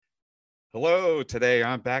Hello, today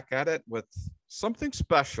I'm back at it with something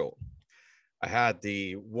special. I had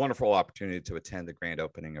the wonderful opportunity to attend the grand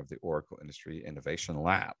opening of the Oracle Industry Innovation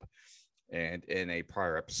Lab. And in a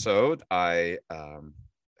prior episode, I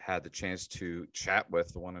had the chance to chat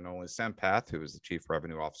with the one and only Sampath, who is the Chief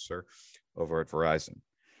Revenue Officer over at Verizon.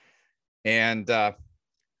 And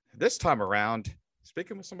this time around,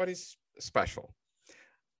 speaking with somebody special.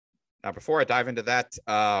 Now, before I dive into that,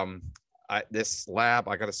 this lab,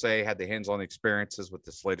 I got to say, had the hands-on experiences with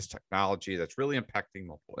this latest technology that's really impacting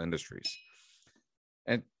multiple industries.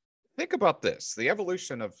 And think about this, the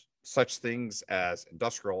evolution of such things as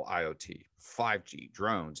industrial IoT, 5G,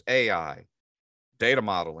 drones, AI, data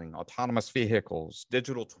modeling, autonomous vehicles,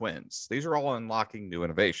 digital twins. These are all unlocking new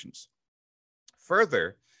innovations.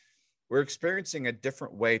 Further, we're experiencing a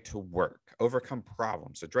different way to work, overcome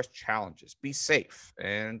problems, address challenges, be safe,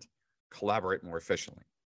 and collaborate more efficiently.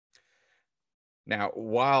 Now,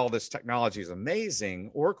 while this technology is amazing,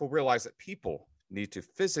 Oracle realized that people need to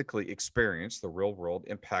physically experience the real-world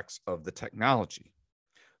impacts of the technology.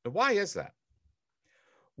 Now, why is that?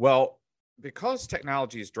 Well, because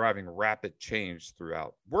technology is driving rapid change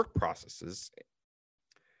throughout work processes,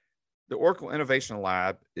 the Oracle Innovation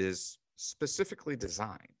Lab is specifically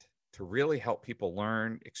designed to really help people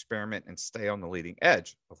learn, experiment, and stay on the leading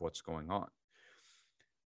edge of what's going on.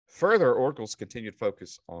 Further, Oracle's continued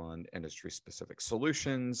focus on industry-specific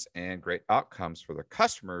solutions and great outcomes for their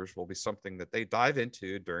customers will be something that they dive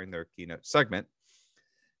into during their keynote segment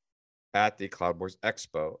at the CloudWars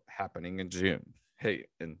Expo happening in June. Hey,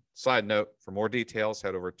 and side note, for more details,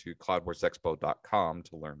 head over to cloudwarsexpo.com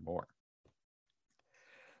to learn more.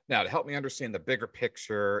 Now, to help me understand the bigger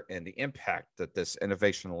picture and the impact that this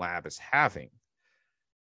innovation lab is having,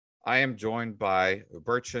 I am joined by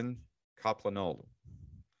Uberchin Kaplanoglu.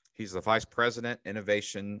 He's the Vice President,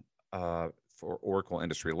 Innovation for Oracle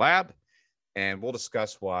Industry Lab, and we'll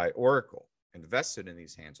discuss why Oracle invested in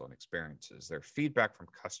these hands-on experiences, their feedback from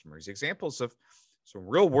customers, examples of some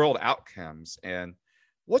real-world outcomes, and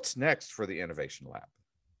what's next for the Innovation Lab.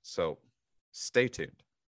 So stay tuned.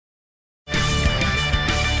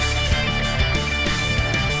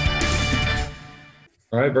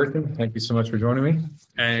 All right, Berthin, thank you so much for joining me.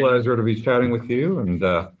 Pleasure to be chatting with you, and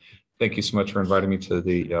thank you so much for inviting me to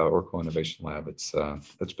the Oracle Innovation Lab. It's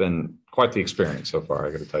been quite the experience so far, I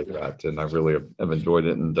got to tell you that, and I really have enjoyed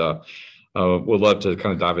it, and would love to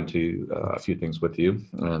kind of dive into a few things with you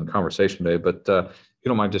in the conversation today. But if you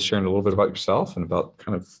don't mind just sharing a little bit about yourself and about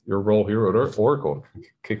kind of your role here at Oracle,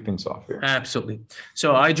 kick things off here. Absolutely.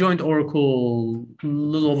 So I joined Oracle a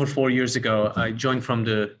little over 4 years ago. I joined from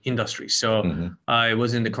the industry. So I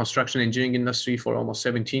was in the construction engineering industry for almost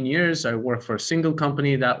 17 years. I worked for a single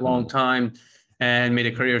company that long time and made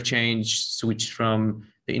a career change, switched from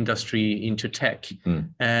the industry into tech.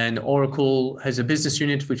 And Oracle has a business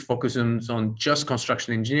unit which focuses on just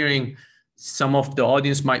construction engineering. Some of the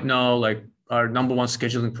audience might know, like, our number one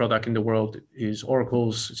scheduling product in the world is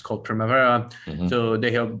Oracle's. It's called Primavera. So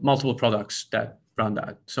they have multiple products that run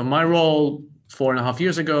that. So my role 4.5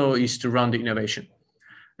 years ago is to run the innovation.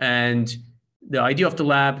 And the idea of the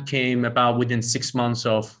lab came about within 6 months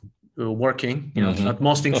of working. You know,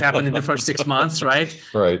 most things happen in the first 6 months, right?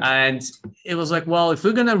 Right. And it was like, well, if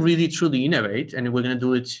we're going to really truly innovate and we're going to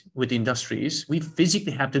do it with industries, we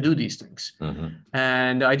physically have to do these things.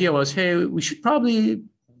 And the idea was, hey, we should probably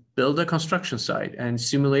build a construction site and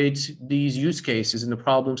simulate these use cases and the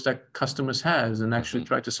problems that customers has and actually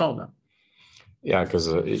try to solve them. Yeah, because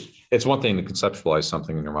it's one thing to conceptualize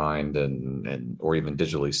something in your mind and or even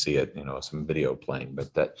digitally see it, you know, some video playing,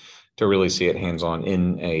 but that to really see it hands-on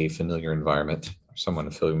in a familiar environment, someone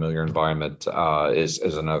in a familiar environment is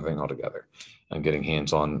another thing altogether. And getting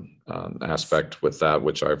hands-on aspect with that,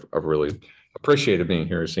 which I've really appreciated being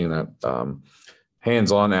here, seeing that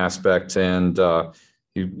hands-on aspect. And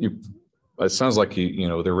it sounds like you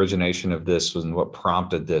know, the origination of this and what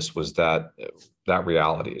prompted this was that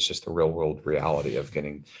reality. It's just the real world reality of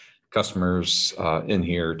getting customers in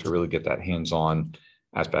here to really get that hands-on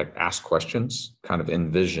aspect, ask questions, kind of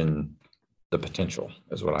envision the potential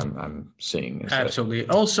is what I'm seeing. Absolutely.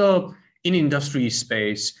 Also, in industry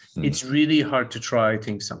space, it's really hard to try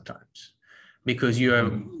things sometimes because you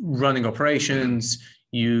are running operations,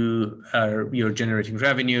 you're generating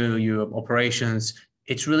revenue, you have operations.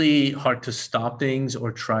 It's really hard to stop things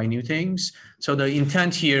or try new things. So the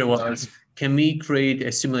intent here was, can we create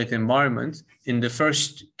a simulated environment? In the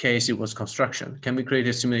first case, it was construction. Can we create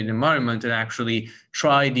a simulated environment and actually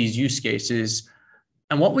try these use cases?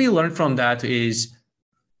 And what we learned from that is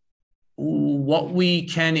what we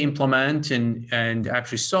can implement and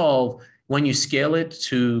actually solve when you scale it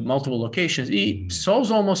to multiple locations, it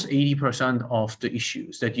solves almost 80% of the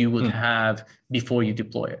issues that you would have before you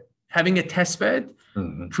deploy it. Having a test bed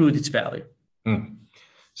proved its value.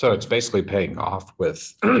 So it's basically paying off with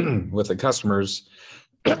with the customers,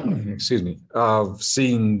 excuse me, of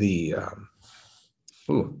seeing the,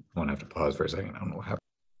 I'm going to have to pause for a second. I don't know what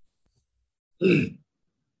happened.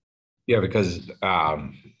 Yeah, because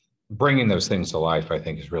bringing those things to life, I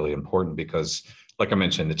think, is really important because, like I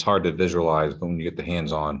mentioned, it's hard to visualize when you get the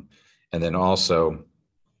hands on, and then also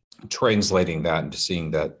translating that into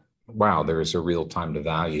seeing that, wow, there is a real time to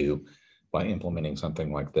value by implementing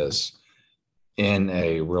something like this in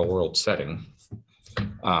a real world setting,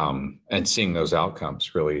 and seeing those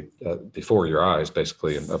outcomes really before your eyes,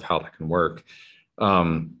 basically, of how that can work.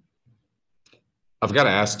 I've got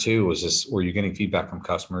to ask too, were you getting feedback from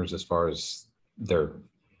customers as far as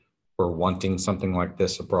were wanting something like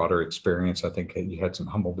this, a broader experience? I think you had some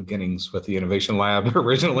humble beginnings with the Innovation Lab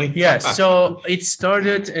originally. Yes, so it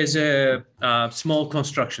started as a small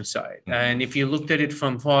construction site. And if you looked at it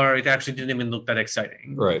from far, it actually didn't even look that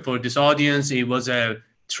exciting. Right. For this audience, it was a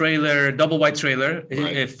trailer, double wide trailer,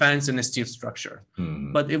 a fence and a steel structure.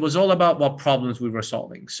 But it was all about what problems we were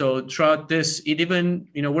solving. So throughout this, it even,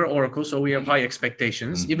 we're Oracle, so we have high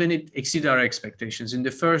expectations. Even it exceeded our expectations. In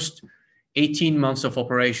the first 18 months of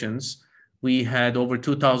operations, we had over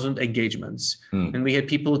 2,000 engagements. And we had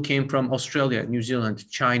people who came from Australia, New Zealand,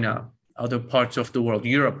 China, other parts of the world,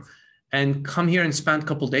 Europe, and come here and spend a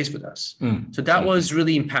couple of days with us. So that was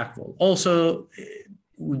really impactful. Also,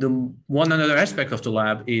 the one another aspect of the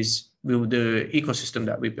lab is the ecosystem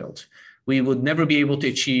that we built. We would never be able to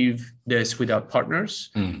achieve this without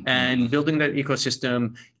partners, and building that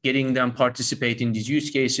ecosystem, getting them participate in these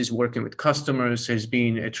use cases, working with customers has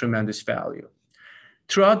been a tremendous value.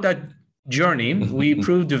 Throughout that journey, we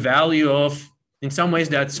proved the value of, in some ways,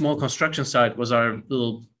 that small construction site was our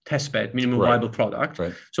little test bed, minimum viable product.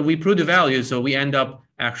 So we proved the value. So we end up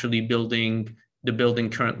actually building the building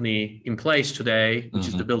currently in place today, which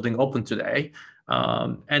is the building open today,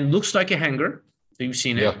 and looks like a hangar. You've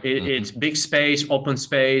seen it. It's big space, open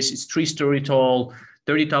space. It's 3-story tall,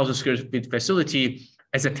 30,000 square feet facility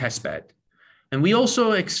as a test bed. And we also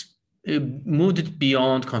moved it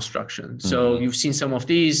beyond construction. So you've seen some of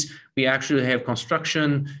these. We actually have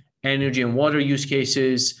construction, energy and water use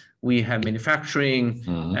cases. We have manufacturing,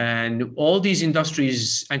 and all these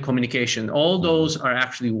industries and communication, all those are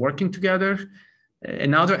actually working together.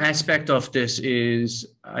 Another aspect of this is,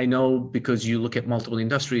 I know because you look at multiple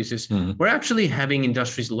industries, is we're actually having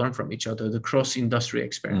industries learn from each other, the cross-industry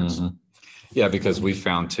experience. Yeah, because we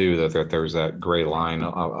found too that there's that gray line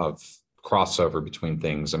of crossover between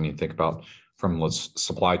things. I mean, think about from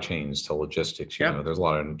supply chains to logistics. You know, there's a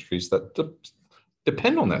lot of industries that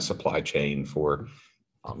depend on that supply chain for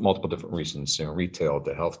multiple different reasons, retail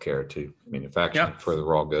to healthcare to manufacturing for the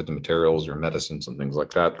raw goods and materials or medicines and things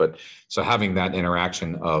like that. But so having that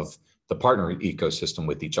interaction of the partner ecosystem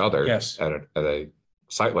with each other at a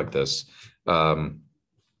site like this,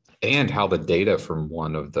 and how the data from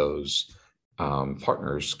one of those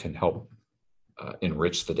partners can help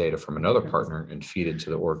enrich the data from another partner and feed into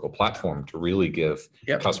the Oracle platform to really give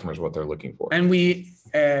customers what they're looking for. And we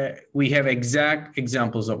have exact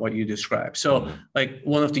examples of what you described. So like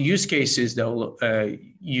one of the use cases that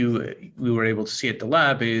we were able to see at the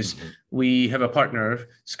lab is we have a partner,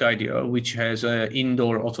 Skydio, which has an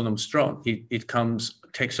indoor autonomous drone. It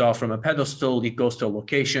takes off from a pedestal, it goes to a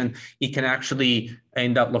location, it can actually,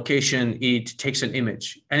 in that location, it takes an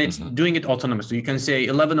image and it's doing it autonomously. You can say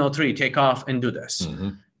 1103, take off and do this.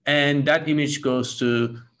 And that image goes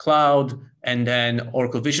to cloud, and then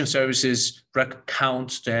Oracle Vision Services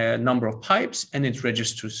counts the number of pipes and it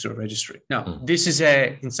registers to a registry. Now, this is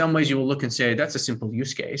in some ways you will look and say, that's a simple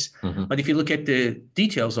use case. But if you look at the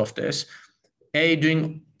details of this, A,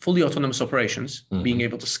 doing fully autonomous operations, being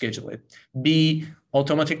able to schedule it. B,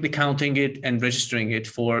 automatically counting it and registering it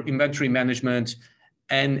for inventory management.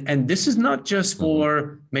 And this is not just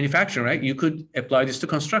for manufacturing, right? You could apply this to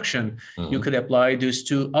construction. You could apply this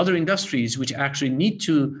to other industries which actually need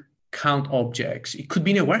to count objects. It could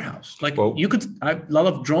be in a warehouse. Like a lot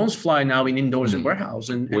of drones fly now in indoors and warehouse.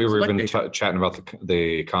 And we were even chatting about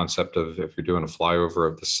the concept of, if you're doing a flyover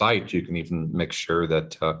of the site, you can even make sure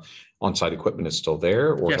that on-site equipment is still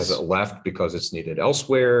there, or has it left because it's needed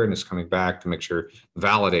elsewhere and it's coming back to make sure,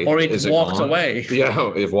 validate. Or it walked away.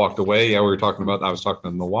 Yeah, it walked away. Yeah, I was talking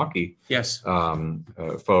to Milwaukee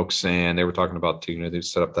folks, and they were talking about, they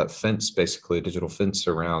set up that fence, basically a digital fence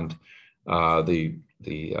around the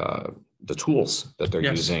the tools that they're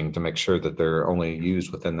Yes. using to make sure that they're only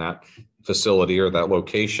used within that facility or that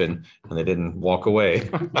location, and they didn't walk away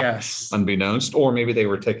Yes. unbeknownst, or maybe they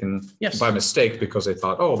were taken Yes. by mistake because they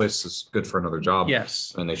thought, oh, this is good for another job.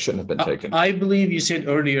 Yes. And they shouldn't have been taken. I believe you said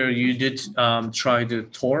earlier you did try the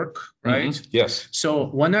torque, right? Mhm. Yes. So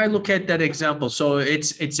when I look at that example, so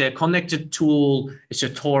it's a connected tool, it's a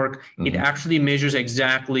torque. It Mhm. actually measures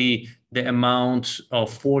exactly the amount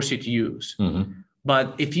of force it used. Mhm.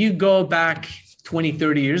 But if you go back 20,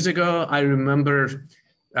 30 years ago, I remember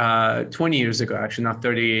 20 years ago, actually not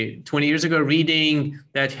 30, 20 years ago, reading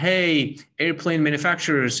that, hey, airplane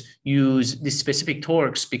manufacturers use this specific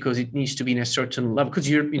torques because it needs to be in a certain level, because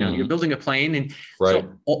you're building a plane. And Right.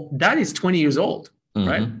 so that is 20 years old,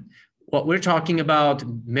 right? Mhm. What we're talking about,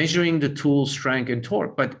 measuring the tool strength and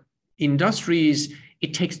torque, but industries,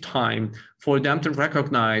 it takes time for them to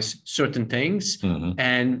recognize certain things Mhm.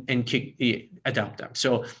 and adapt them.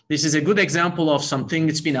 So this is a good example of something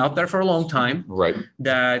that's been out there for a long time, Right.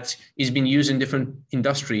 that is being used in different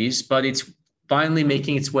industries, but it's finally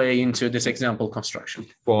making its way into this example construction.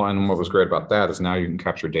 Well, and what was great about that is now you can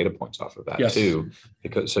capture data points off of that Yes. too,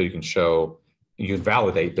 because so you can show, you can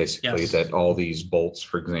validate basically Yes. that all these bolts,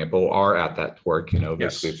 for example, are at that torque,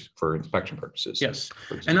 Yes. basically for inspection purposes. Yes.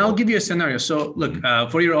 for And I'll example. give you a scenario. So look,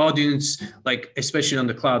 for your audience, like especially on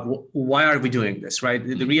the cloud, why are we doing this, right?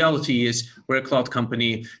 The reality is we're a cloud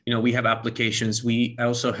company. We have applications. We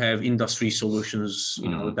also have industry solutions,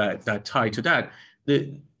 that tie to that.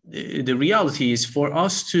 The reality is for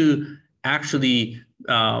us to actually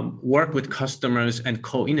work with customers and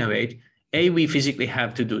co-innovate, A, we physically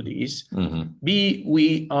have to do these. Mhm. B,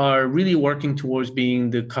 we are really working towards being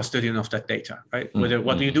the custodian of that data, right? Whether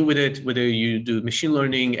what do you do with it, whether you do machine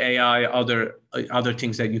learning, AI, other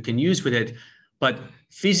things that you can use with it, but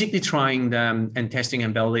physically trying them and testing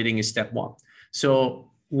and validating is step one. So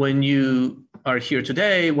when you are here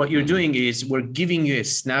today, what you're doing is we're giving you a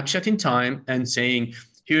snapshot in time and saying,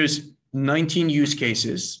 here's 19 use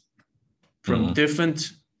cases from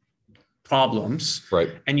different problems,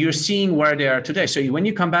 Right. and you're seeing where they are today. So when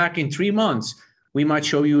you come back in 3 months, we might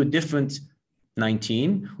show you a different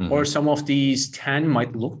 19, or some of these 10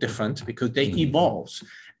 might look different because they evolve.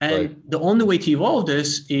 And the only way to evolve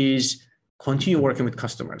this is continue working with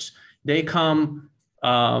customers. They come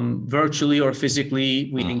virtually or physically,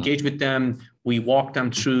 we engage with them, we walk them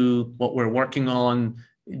through what we're working on.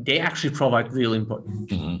 They actually provide real input.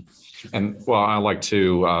 And well, I like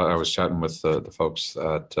to, I was chatting with the folks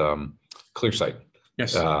at ClearSight.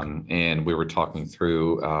 Yes. And we were talking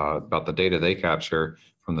through about the data they capture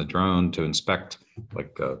from the drone to inspect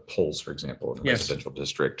like poles, for example, in a residential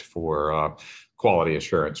district for quality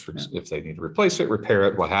assurance, for if they need to replace it, repair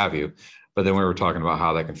it, what have you. But then we were talking about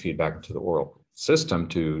how that can feed back into the Oracle system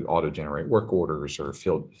to auto-generate work orders or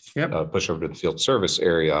field push over to the field service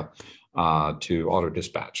area to auto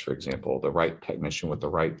dispatch, for example, the right technician with the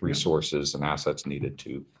right resources and assets needed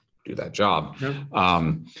to do that job.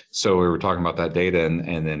 So we were talking about that data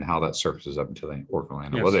and then how that surfaces up into the Oracle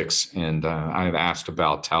Analytics. And I had asked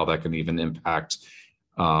about how that can even impact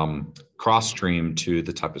cross-stream to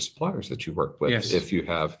the type of suppliers that you work with. If you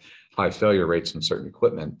have high failure rates in certain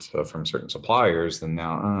equipment from certain suppliers, then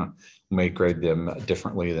now may grade them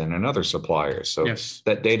differently than another supplier. So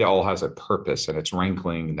that data all has a purpose, and it's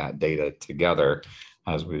wrangling that data together.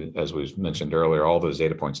 As we mentioned earlier, all those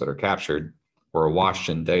data points that are captured were washed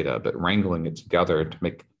in data, but wrangling it together to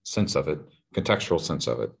make sense of it, contextual sense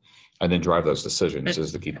of it, and then drive those decisions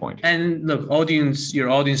is the key point. And look, your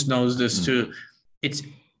audience knows this too.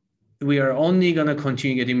 We are only going to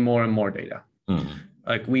continue getting more and more data.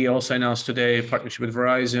 Like we also announced today a partnership with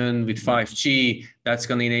Verizon with 5G. That's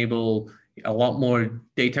going to enable a lot more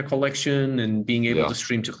data collection and being able to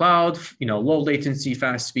stream to cloud, low latency,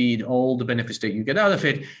 fast speed, all the benefits that you get out of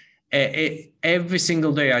it. Every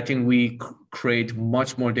single day, I think we create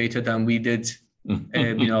much more data than we did,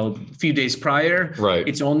 a few days prior. Right.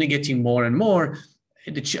 It's only getting more and more.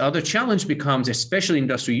 The other challenge becomes, especially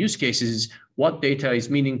industry use cases, what data is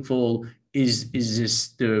meaningful? Is this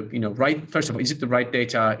the right? First of all, is it the right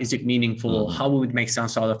data? Is it meaningful? How we would make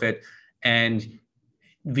sense out of it? And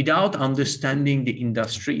without understanding the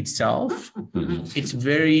industry itself, it's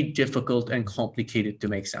very difficult and complicated to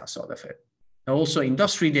make sense out of it. Also,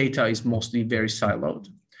 industry data is mostly very siloed.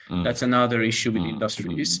 That's another issue with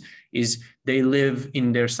industries, is they live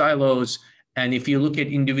in their silos. And if you look at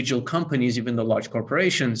individual companies, even the large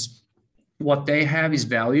corporations, what they have is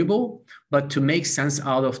valuable, but to make sense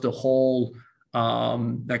out of the whole,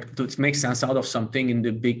 to make sense out of something in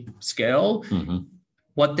the big scale,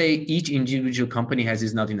 what each individual company has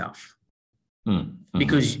is not enough.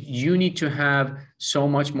 because you need to have so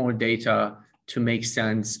much more data to make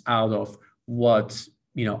sense out of what,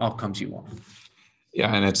 outcomes you want.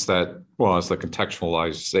 Yeah, and it's that, well, it's the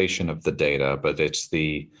contextualization of the data, but it's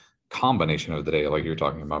the combination of the data, like you're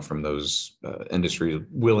talking about, from those industries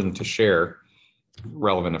willing to share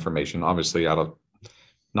relevant information, obviously out of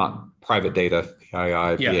not private data,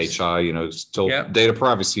 PII, Yes. PHI, still data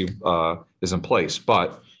privacy is in place,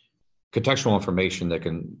 but contextual information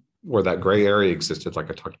where that gray area existed, like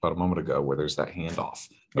I talked about a moment ago, where there's that handoff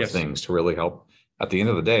of things to really help. At the end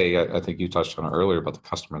of the day, I think you touched on it earlier about the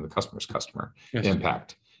customer and the customer's customer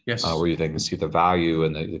impact. Yes. Where they can see the value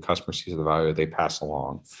and the customer sees the value they pass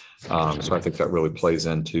along. So I think that really plays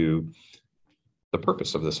into the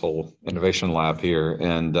purpose of this whole innovation lab here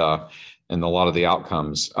and a lot of the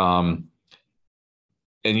outcomes. And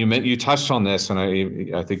you touched on this, and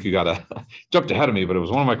I think you jumped ahead of me, but it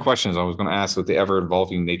was one of my questions I was going to ask with the ever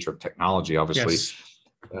evolving nature of technology. Obviously,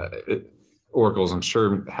 Oracle's, I'm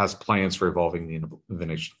sure, has plans for evolving the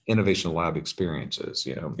innovation lab experiences,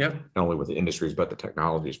 not only with the industries, but the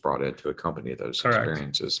technologies brought in to accompany those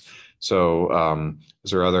experiences. So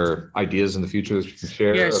is there other ideas in the future that you can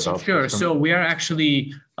share? Yes, sure. So we are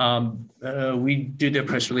actually, we did a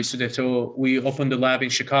press release today. So we opened the lab in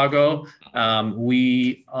Chicago.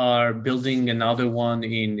 We are building another one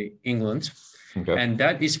in England. Okay. And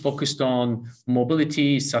that is focused on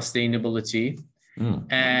mobility, sustainability.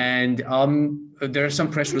 And there are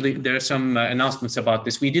some announcements about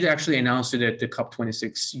this. We did actually announce it at the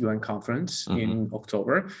COP26 UN conference in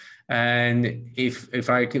October. And if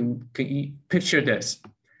I can picture this,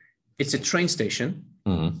 it's a train station.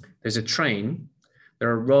 There's a train, there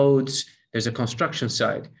are roads, there's a construction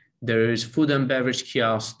site, there is food and beverage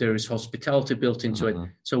kiosks, there is hospitality built into it.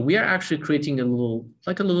 So we are actually creating a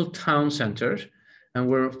little town center. And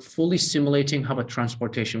we're fully simulating how a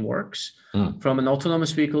transportation works from an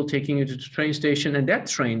autonomous vehicle taking you to the train station. And that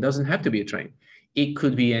train doesn't have to be a train. It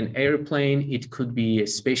could be an airplane. It could be a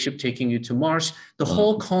spaceship taking you to Mars. The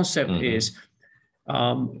whole concept is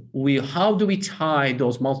how do we tie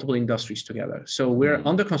those multiple industries together? So we're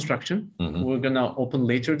under construction. We're going to open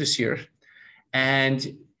later this year.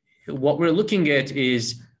 And what we're looking at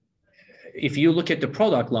is, if you look at the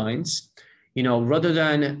product lines, rather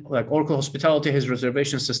than like Oracle Hospitality has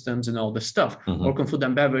reservation systems and all this stuff, Oracle Food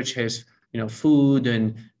and Beverage has, food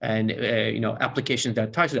and applications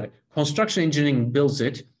that tie to that. Construction engineering builds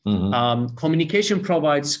it. Communication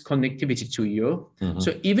provides connectivity to you.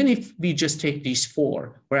 So even if we just take these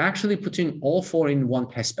four, we're actually putting all four in one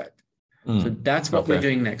test bed. So that's what we're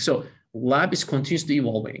doing next. So lab is continuously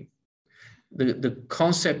evolving. The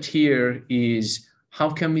concept here is, how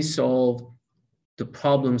can we solve the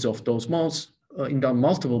problems of those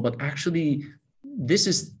multiple, but actually this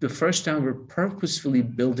is the first time we're purposefully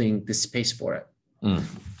building the space for it.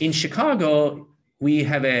 In Chicago, we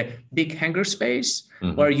have a big hangar space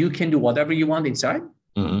where you can do whatever you want inside.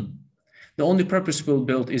 The only purposeful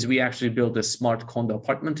build is we actually build a smart condo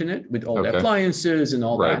apartment in it with all the appliances and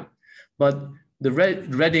all that. But the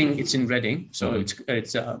Reading, it's in Reading, so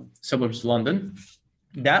it's suburbs of London.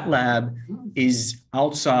 That lab is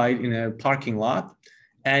outside in a parking lot,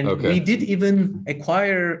 and we did even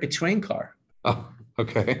acquire a train car. Oh,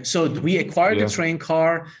 okay. So we acquired a train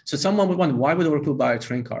car. So someone would wonder, why would Oracle buy a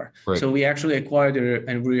train car? So we actually acquired it,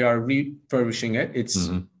 and we are refurbishing it. It's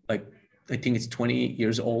I think it's 20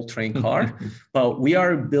 years old train car, but we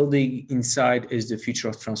are building inside is the future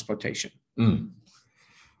of transportation.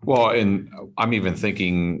 Well, and I'm even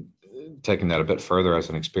thinking, taking that a bit further as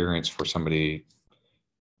an experience for somebody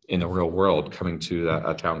in the real world, coming to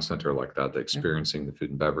a town center like that, experiencing the food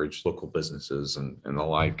and beverage, local businesses and the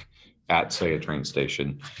like at, say, a train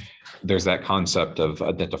station. There's that concept of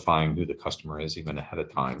identifying who the customer is even ahead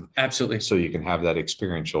of time. Absolutely. So you can have that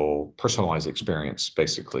experiential, personalized experience,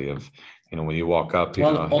 basically, of, when you walk up,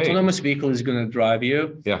 autonomous vehicle is going to drive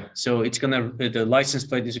you. Yeah. So it's the license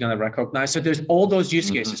plate is going to recognize. So there's all those use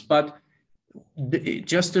cases, but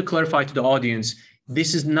just to clarify to the audience,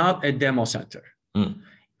 this is not a demo center.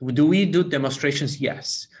 Do we do demonstrations?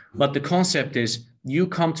 Yes. But the concept is, you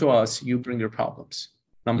come to us, you bring your problems.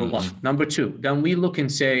 Number one. Number two, then we look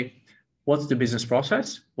and say, what's the business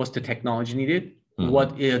process? What's the technology needed?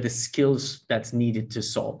 What are the skills that's needed to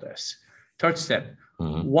solve this? Third step,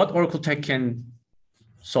 what Oracle Tech can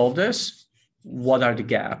solve this? What are the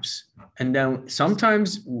gaps? And then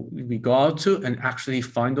sometimes we go out to and actually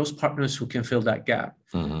find those partners who can fill that gap.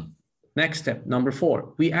 Next step, number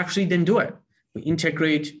 4, we actually then do it. We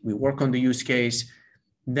integrate, we work on the use case,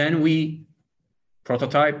 then we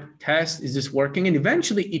prototype, test, is this working? And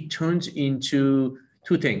eventually it turns into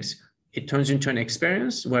two things. It turns into an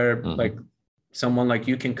experience where like someone like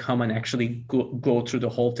you can come and actually go through the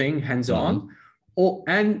whole thing hands-on,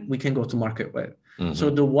 and we can go to market with.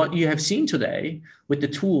 So what you have seen today with the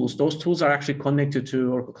tools, those tools are actually connected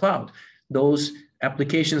to Oracle Cloud. Those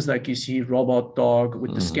applications like you see, Robot Dog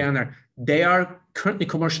with the scanner, they are currently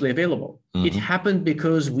commercially available. It happened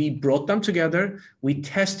because we brought them together, we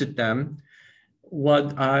tested them.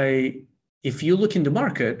 If you look in the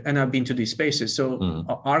market, and I've been to these spaces, so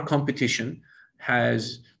our competition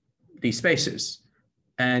has these spaces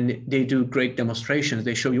and they do great demonstrations.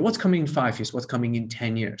 They show you what's coming in 5 years, what's coming in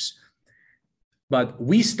 10 years. But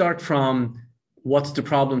we start from what's the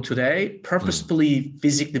problem today, purposefully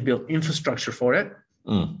physically build infrastructure for it,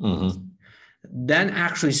 then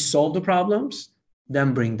actually solve the problems,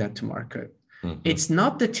 then bring that to market. It's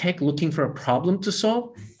not the tech looking for a problem to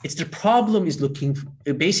solve. It's the problem is looking,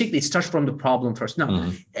 basically it starts from the problem first.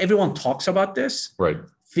 Now, everyone talks about this. Right.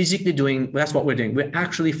 Physically doing, that's what we're doing. We're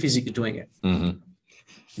actually physically doing it.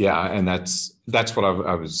 Yeah. And that's what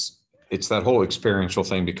I was, it's that whole experiential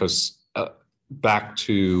thing, because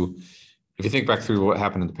if you think back through what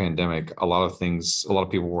happened in the pandemic, a lot of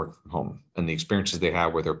people work from home, and the experiences they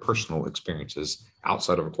have were their personal experiences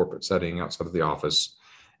outside of a corporate setting, outside of the office.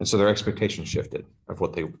 And so their expectations shifted of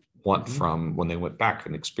what they want from when they went back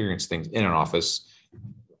and experienced things in an office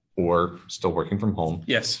or still working from home.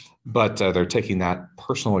 Yes. But they're taking that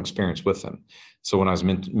personal experience with them. So when I was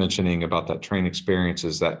mentioning about that train experience,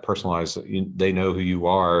 is that personalized, they know who you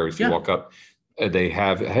are. If you walk up, they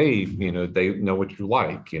have, hey, they know what you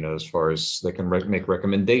like, as far as they can make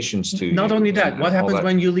recommendations to you. Not only that, what happens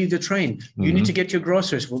when you leave the train? You need to get your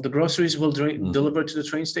groceries. Well, the groceries will deliver to the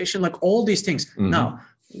train station, like all these things. Now,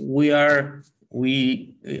 I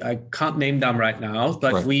can't name them right now,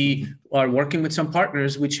 but we are working with some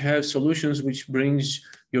partners which have solutions which brings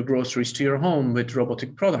your groceries to your home with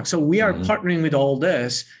robotic products. So we are partnering with all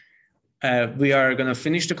this. We are going to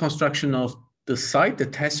finish the construction of the site, the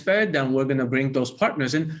test bed, then we're going to bring those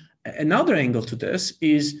partners in. Another angle to this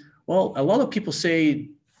is, well, a lot of people say,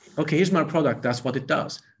 okay, here's my product. That's what it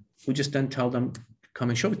does. We just then tell them, come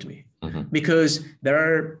and show it to me. Because there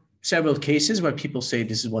are several cases where people say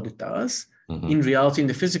this is what it does. In reality, in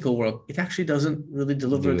the physical world, it actually doesn't really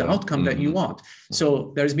deliver the outcome that you want.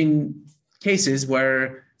 So there's been cases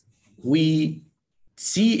where we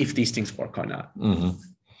see if these things work or not.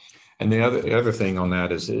 And the other thing on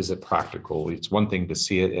that is it practical? It's one thing to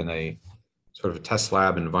see it in a sort of a test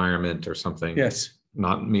lab environment or something. Yes.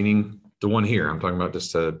 Not meaning the one here. I'm talking about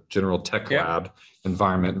just a general tech lab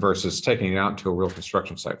environment versus taking it out to a real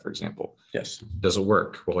construction site, for example. Yes. Does it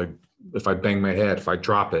work? Well, if I bang my head, if I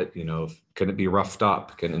drop it, can it be roughed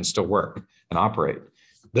up? Can it still work and operate?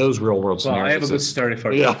 Those real world scenarios. I have a good story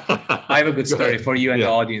for you. I have a good story for you and the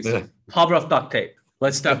audience. Power of duct tape.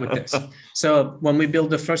 Let's start with this. So when we built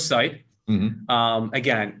the first site,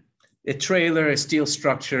 again, a trailer, a steel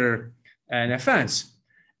structure, and a fence,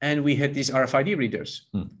 and we had these RFID readers.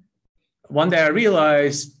 One day I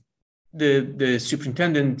realized the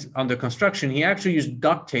superintendent under construction, he actually used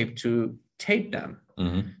duct tape to tape them.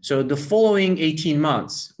 So the following 18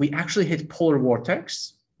 months, we actually hit polar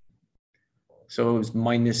vortex. So it was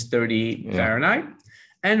minus 30 Fahrenheit.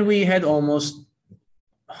 And we had almost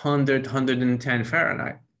 100, 110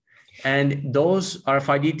 Fahrenheit. And those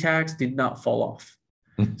RFID tags did not fall off.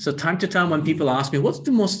 So time to time when people ask me, what's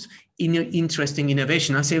the most interesting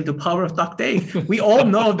innovation? I say the power of duct tape. We all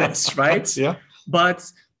know this, right?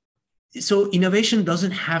 But so innovation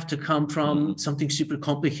doesn't have to come from something super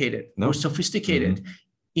complicated or sophisticated.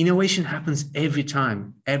 Innovation happens every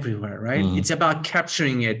time, everywhere, right? It's about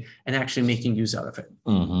capturing it and actually making use out of it.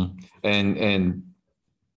 And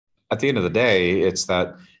at the end of the day, it's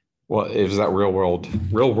that, well, it was that real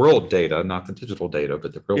world data, not the digital data,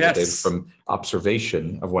 but the real world data from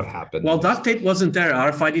observation of what happened. Well, duct tape wasn't there.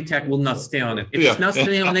 RFID tag will not stay on it. If it's not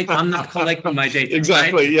staying on it, I'm not collecting my data.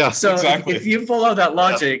 Exactly. Right? So if you follow that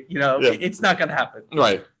logic, it's not going to happen.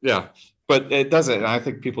 Right. Yeah. But it doesn't. And I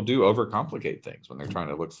think people do overcomplicate things when they're trying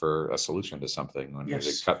to look for a solution to something. When they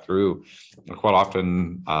cut through, and quite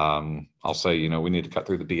often, I'll say, we need to cut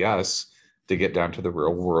through the BS to get down to the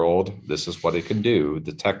real world. This is what it can do.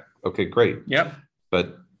 The tech, okay, great. Yep.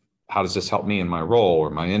 But how does this help me in my role or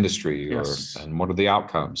my industry, and what are the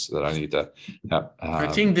outcomes that I need to have? I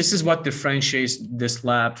think this is what differentiates this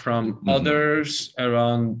lab from others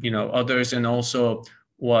around, others, and also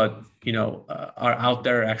what are out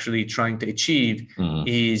there actually trying to achieve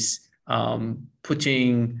is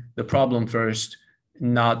putting the problem first,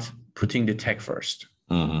 not putting the tech first.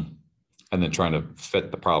 And then trying to fit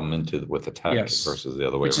the problem with the tech versus the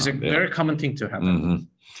other way around. Which is a very common thing to happen.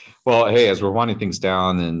 Well, hey, as we're winding things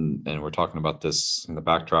down and we're talking about this in the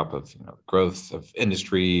backdrop of growth of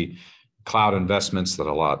industry, cloud investments that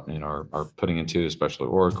a lot are putting into, especially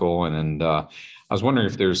Oracle, and I was wondering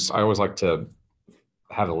if I always like to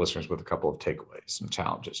have the listeners with a couple of takeaways, some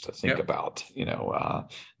challenges to think about.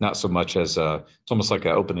 Not so much as it's almost like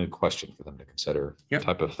an open-ended question for them to consider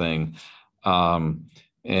type of thing.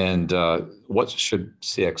 And what should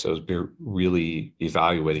CXOs be really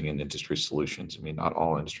evaluating in industry solutions? I mean, not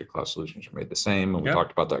all industry cloud solutions are made the same. And we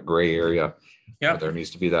talked about that gray area. Where there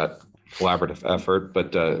needs to be that collaborative effort.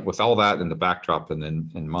 But with all that in the backdrop and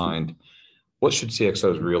in mind, what should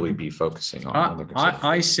CXOs really be focusing on?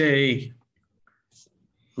 I say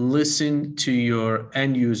listen to your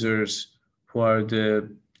end users who are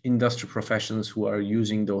the industry professionals who are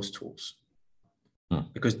using those tools.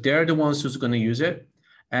 Because they're the ones who's going to use it.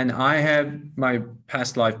 And I have my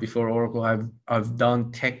past life before Oracle, I've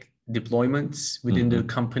done tech deployments within the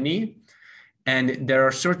company. And there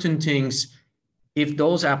are certain things, if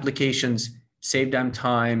those applications save them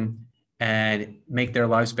time and make their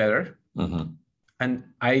lives better, and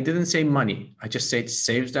I didn't say money, I just said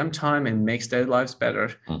saves them time and makes their lives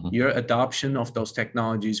better, your adoption of those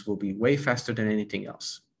technologies will be way faster than anything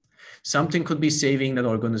else. Something could be saving that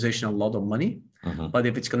organization a lot of money, but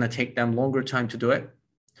if it's going to take them longer time to do it,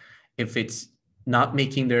 if it's not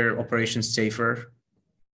making their operations safer,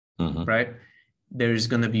 right, there's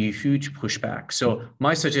going to be a huge pushback. So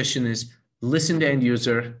my suggestion is listen to end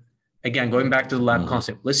user. Again, going back to the lab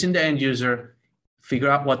concept, listen to end user, figure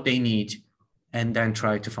out what they need, and then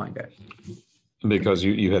try to find it. Because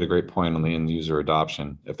you had a great point on the end user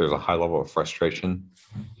adoption. If there's a high level of frustration,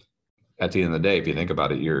 at the end of the day, if you think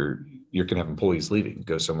about it, you're going to have employees leaving,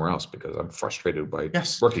 go somewhere else because I'm frustrated by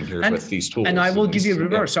working here with these tools. And I will give you a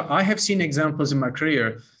reverse. So I have seen examples in my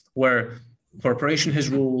career where corporation has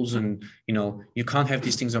rules and, you can't have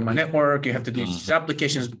these things on my network. You have to do these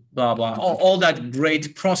applications, blah, blah, all that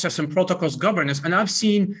great process and protocols governance. And I have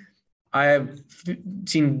seen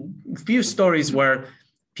few stories where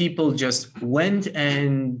people just went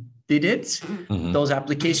and did it. Those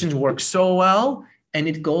applications work so well. And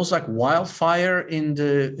it goes like wildfire in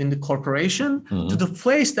the corporation to the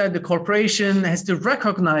place that the corporation has to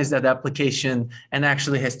recognize that application and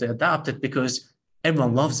actually has to adopt it because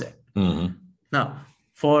everyone loves it. Now,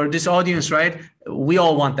 for this audience, right, we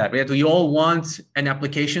all want that, right? We all want an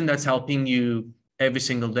application that's helping you every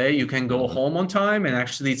single day. You can go home on time and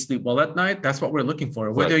actually sleep well at night. That's what we're looking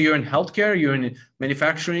for. Whether you're in healthcare, you're in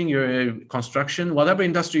manufacturing, you're in construction, whatever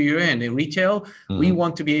industry you're in retail, we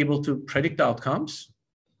want to be able to predict outcomes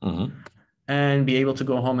and be able to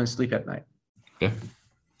go home and sleep at night. Yeah.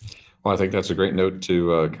 Well, I think that's a great note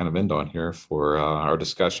to kind of end on here for our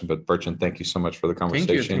discussion. But Bertrand, thank you so much for the conversation.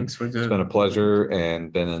 Thank you. Thanks for It's been a pleasure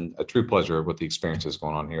and been a true pleasure with the experiences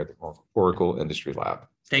going on here at the Oracle Industry Lab.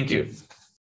 Thank you.